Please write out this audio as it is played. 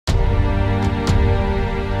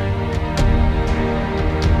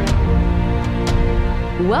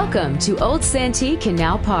Welcome to Old Santee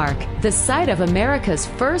Canal Park, the site of America's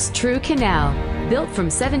first true canal, built from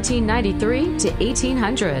 1793 to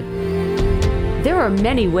 1800. There are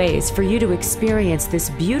many ways for you to experience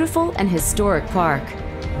this beautiful and historic park.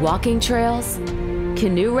 Walking trails,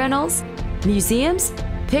 canoe rentals, museums,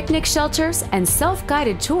 picnic shelters, and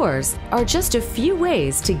self-guided tours are just a few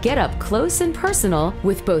ways to get up close and personal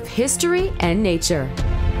with both history and nature.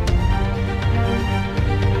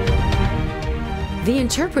 The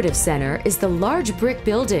Interpretive Center is the large brick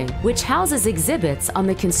building which houses exhibits on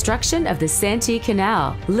the construction of the Santee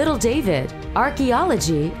Canal, Little David,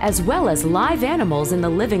 archaeology, as well as live animals in the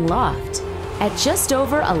living loft. At just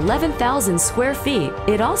over 11,000 square feet,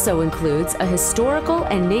 it also includes a historical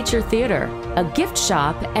and nature theater, a gift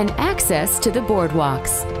shop, and access to the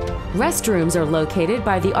boardwalks. Restrooms are located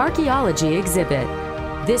by the archaeology exhibit.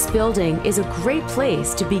 This building is a great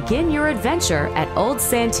place to begin your adventure at Old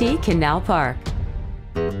Santee Canal Park.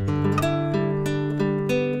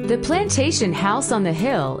 The plantation house on the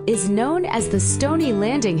hill is known as the Stony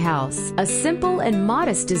Landing House, a simple and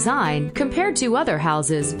modest design compared to other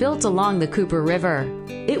houses built along the Cooper River.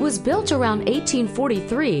 It was built around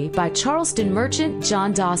 1843 by Charleston merchant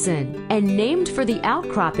John Dawson and named for the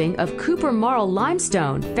outcropping of Cooper marl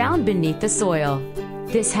limestone found beneath the soil.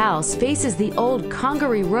 This house faces the old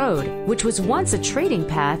Congaree Road, which was once a trading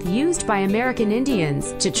path used by American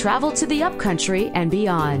Indians to travel to the upcountry and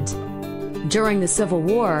beyond. During the Civil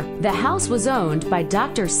War, the house was owned by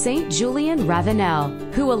Dr. St. Julian Ravenel,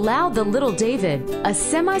 who allowed the Little David, a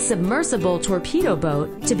semi-submersible torpedo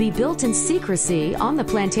boat, to be built in secrecy on the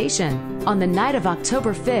plantation. On the night of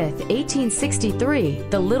October 5, 1863,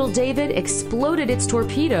 the Little David exploded its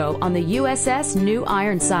torpedo on the USS New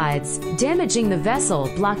Ironsides, damaging the vessel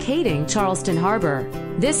blockading Charleston Harbor.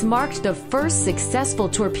 This marked the first successful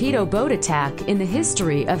torpedo boat attack in the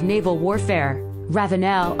history of naval warfare.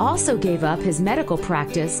 Ravenel also gave up his medical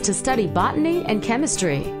practice to study botany and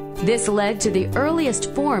chemistry. This led to the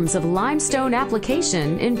earliest forms of limestone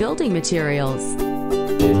application in building materials.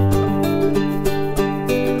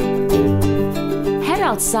 Head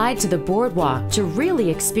outside to the boardwalk to really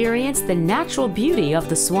experience the natural beauty of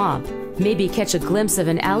the swamp. Maybe catch a glimpse of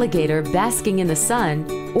an alligator basking in the sun,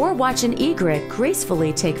 or watch an egret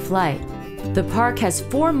gracefully take flight. The park has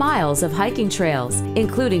 4 miles of hiking trails,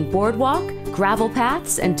 including boardwalk, gravel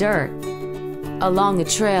paths, and dirt. Along the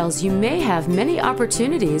trails, you may have many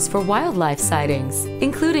opportunities for wildlife sightings,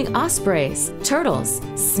 including ospreys, turtles,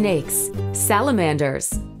 snakes, salamanders,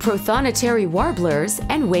 prothonotary warblers,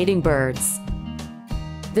 and wading birds.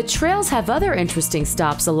 The trails have other interesting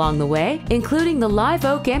stops along the way, including the Live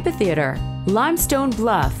Oak Amphitheater, Limestone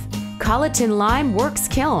Bluff, Colleton Lime Works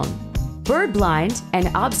Kiln, Bird Blind,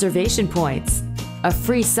 and observation points. A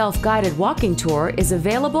free self-guided walking tour is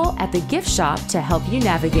available at the gift shop to help you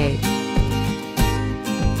navigate.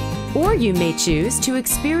 Or you may choose to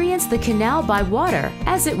experience the canal by water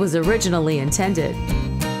as it was originally intended.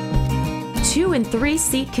 2- and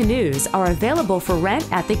 3-seat canoes are available for rent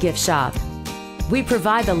at the gift shop. We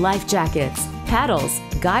provide the life jackets, paddles,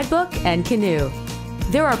 guidebook, and canoe.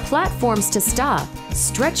 There are platforms to stop,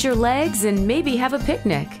 stretch your legs, and maybe have a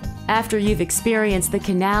picnic. After you've experienced the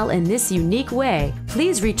canal in this unique way,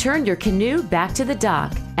 please return your canoe back to the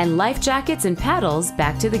dock and life jackets and paddles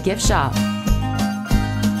back to the gift shop.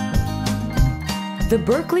 The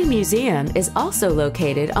Berkeley Museum is also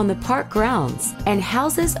located on the park grounds and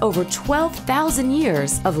houses over 12,000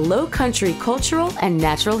 years of low country cultural and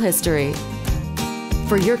natural history.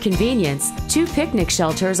 For your convenience, 2 picnic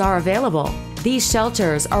shelters are available. These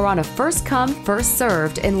shelters are on a first-come,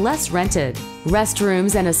 first-served unless rented.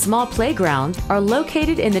 Restrooms and a small playground are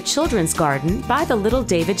located in the children's garden by the Little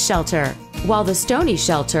David Shelter, while the Stony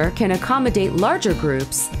Shelter can accommodate larger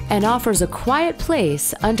groups and offers a quiet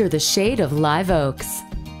place under the shade of live oaks.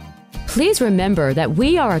 Please remember that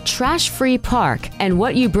we are a trash-free park, and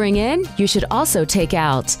what you bring in, you should also take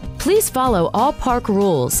out. Please follow all park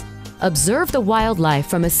rules. Observe the wildlife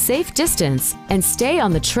from a safe distance and stay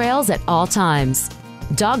on the trails at all times.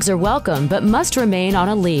 Dogs are welcome but must remain on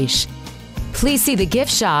a leash. Please see the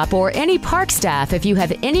gift shop or any park staff if you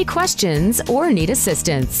have any questions or need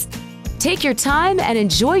assistance. Take your time and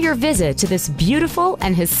enjoy your visit to this beautiful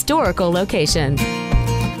and historical location.